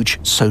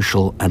huge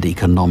social and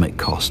economic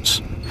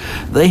costs.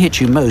 They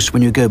hit you most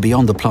when you go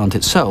beyond the plant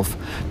itself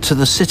to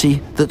the city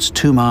that's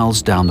 2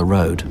 miles down the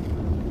road.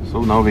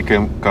 So now we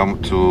can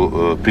come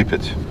to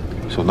Pripyat.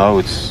 So now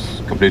it's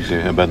completely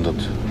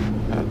abandoned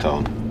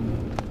town.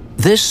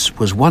 This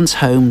was once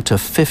home to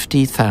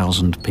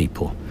 50,000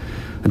 people.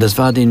 And as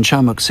Vadim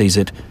Chamuk sees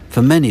it,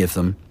 for many of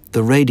them,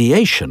 the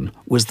radiation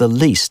was the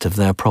least of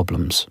their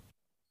problems.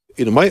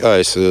 In my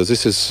eyes,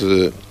 this is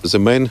the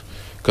main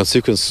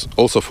consequence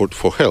also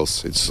for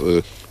health. It's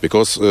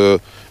because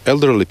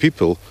elderly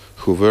people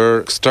who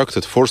were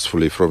extracted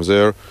forcefully from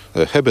their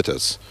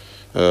habitats,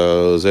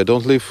 they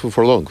don't live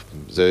for long.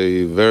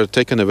 They were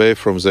taken away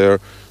from their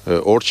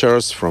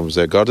orchards, from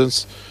their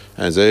gardens,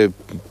 and they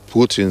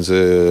put in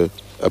the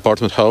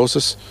apartment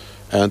houses,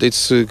 and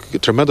it's a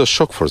tremendous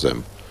shock for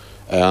them.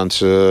 And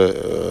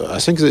I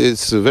think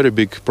it's a very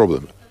big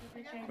problem.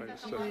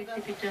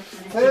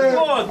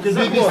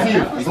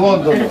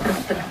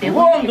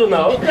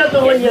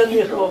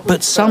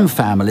 But some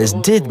families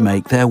did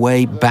make their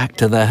way back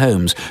to their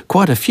homes,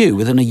 quite a few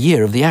within a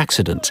year of the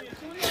accident.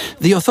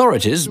 The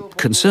authorities,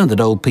 concerned that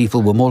old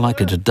people were more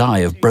likely to die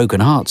of broken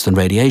hearts than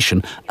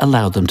radiation,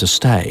 allowed them to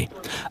stay.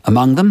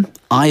 Among them,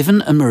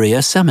 Ivan and Maria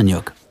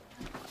Semenyuk.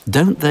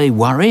 Don't they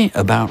worry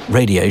about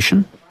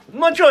radiation?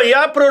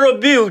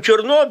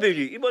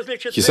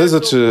 He says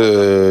that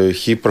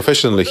he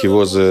professionally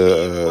was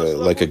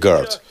like a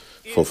guard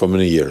for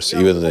many years,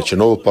 even in the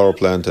Chernobyl power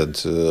plant, and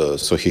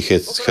so he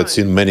had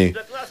seen many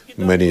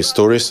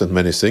stories and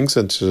many things,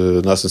 and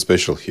nothing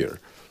special here.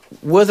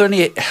 Were there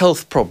any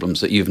health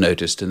problems that you've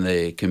noticed in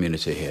the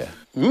community here?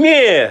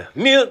 No,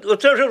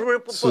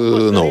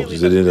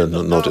 they didn't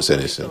notice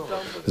anything.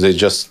 They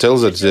just tell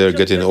that they're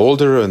getting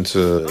older, and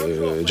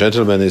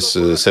gentleman is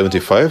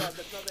 75,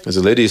 and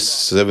the lady is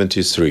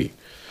 73.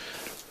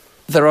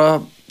 There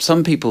are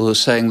some people who are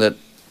saying that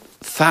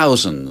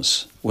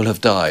thousands will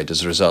have died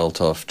as a result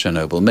of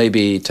Chernobyl,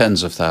 maybe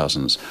tens of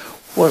thousands.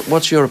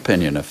 What's your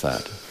opinion of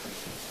that?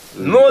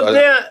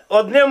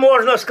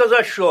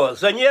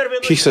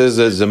 He says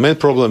that the main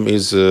problem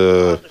is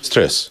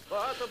stress,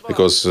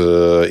 because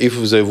if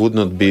they would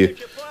not be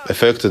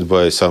affected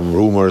by some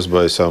rumors,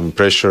 by some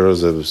pressure,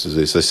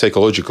 the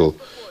psychological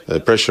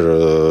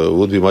pressure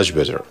would be much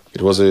better.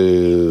 It was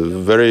a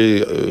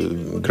very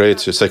great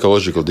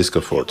psychological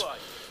discomfort,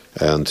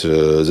 and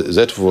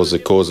that was the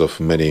cause of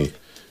many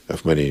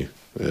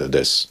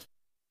deaths.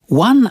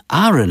 One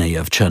irony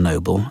of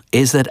Chernobyl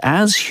is that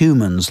as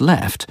humans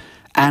left,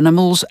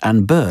 animals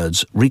and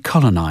birds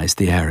recolonized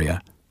the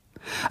area.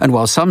 And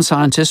while some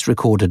scientists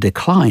record a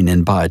decline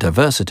in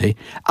biodiversity,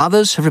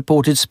 others have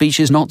reported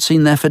species not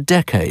seen there for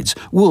decades: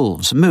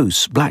 wolves,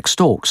 moose, black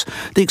storks.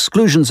 The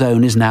exclusion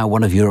zone is now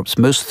one of Europe's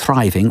most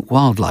thriving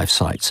wildlife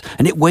sites,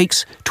 and it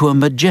wakes to a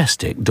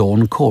majestic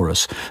dawn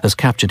chorus, as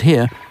captured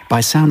here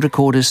by sound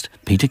recordist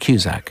Peter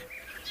Cusack.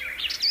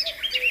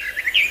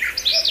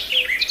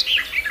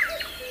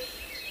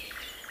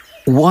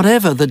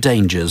 Whatever the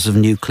dangers of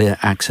nuclear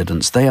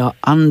accidents, they are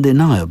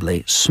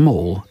undeniably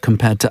small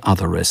compared to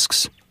other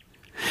risks.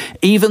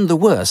 Even the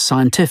worst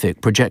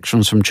scientific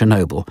projections from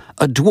Chernobyl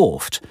are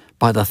dwarfed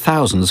by the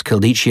thousands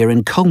killed each year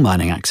in coal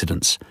mining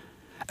accidents.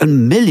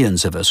 And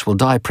millions of us will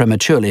die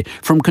prematurely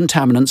from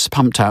contaminants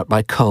pumped out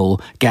by coal,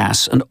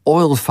 gas and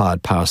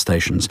oil-fired power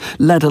stations,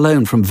 let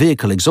alone from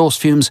vehicle exhaust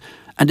fumes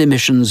and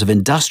emissions of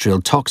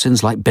industrial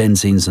toxins like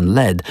benzenes and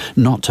lead,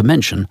 not to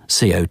mention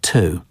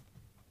CO2.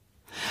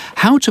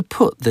 How to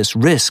put this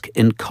risk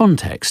in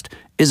context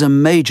is a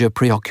major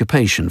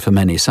preoccupation for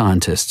many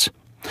scientists.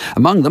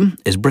 Among them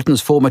is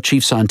Britain's former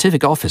Chief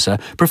Scientific Officer,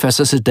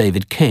 Professor Sir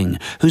David King,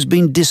 who's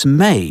been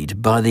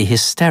dismayed by the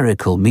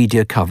hysterical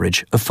media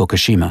coverage of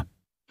Fukushima.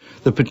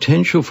 The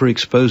potential for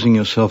exposing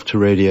yourself to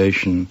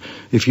radiation,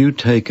 if you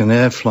take an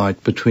air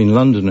flight between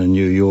London and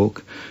New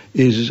York,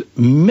 is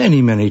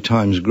many, many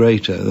times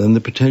greater than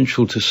the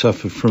potential to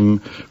suffer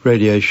from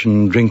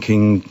radiation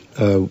drinking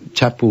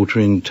tap water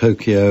in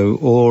Tokyo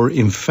or,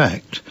 in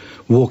fact,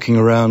 walking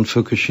around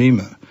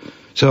Fukushima.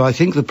 So I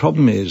think the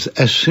problem is,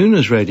 as soon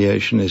as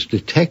radiation is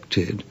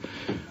detected,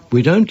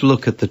 we don't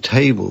look at the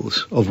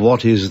tables of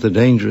what is the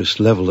dangerous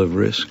level of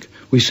risk.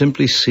 We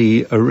simply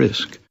see a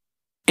risk.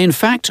 In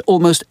fact,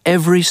 almost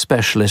every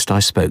specialist I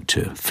spoke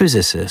to,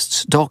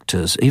 physicists,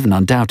 doctors, even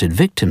undoubted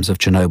victims of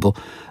Chernobyl,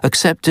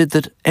 accepted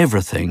that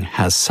everything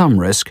has some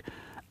risk,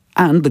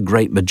 and the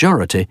great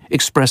majority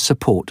expressed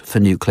support for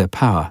nuclear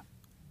power.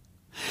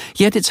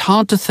 Yet it's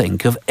hard to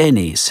think of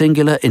any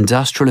singular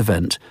industrial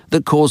event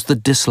that caused the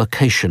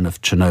dislocation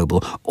of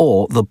Chernobyl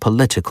or the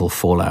political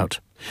fallout.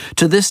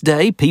 To this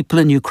day, people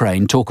in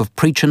Ukraine talk of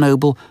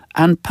pre-Chernobyl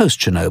and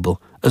post-Chernobyl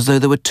as though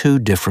there were two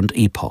different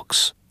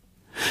epochs.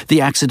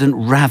 The accident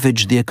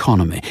ravaged the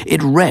economy.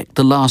 It wrecked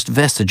the last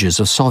vestiges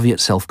of Soviet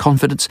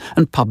self-confidence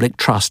and public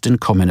trust in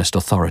communist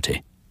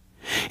authority.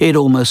 It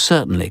almost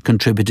certainly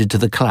contributed to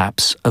the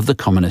collapse of the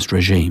communist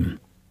regime.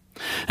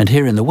 And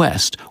here in the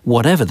West,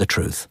 whatever the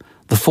truth,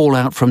 the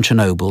fallout from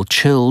Chernobyl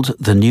chilled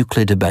the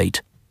nuclear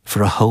debate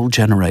for a whole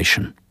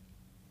generation.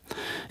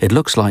 It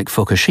looks like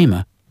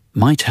Fukushima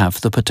might have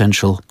the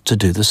potential to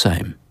do the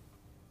same.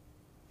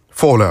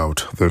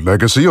 Fallout, the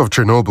Legacy of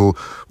Chernobyl,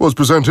 was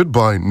presented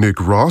by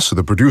Nick Ross.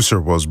 The producer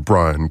was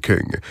Brian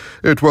King.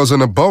 It was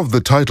an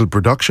above-the-title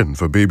production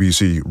for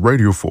BBC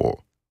Radio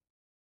 4.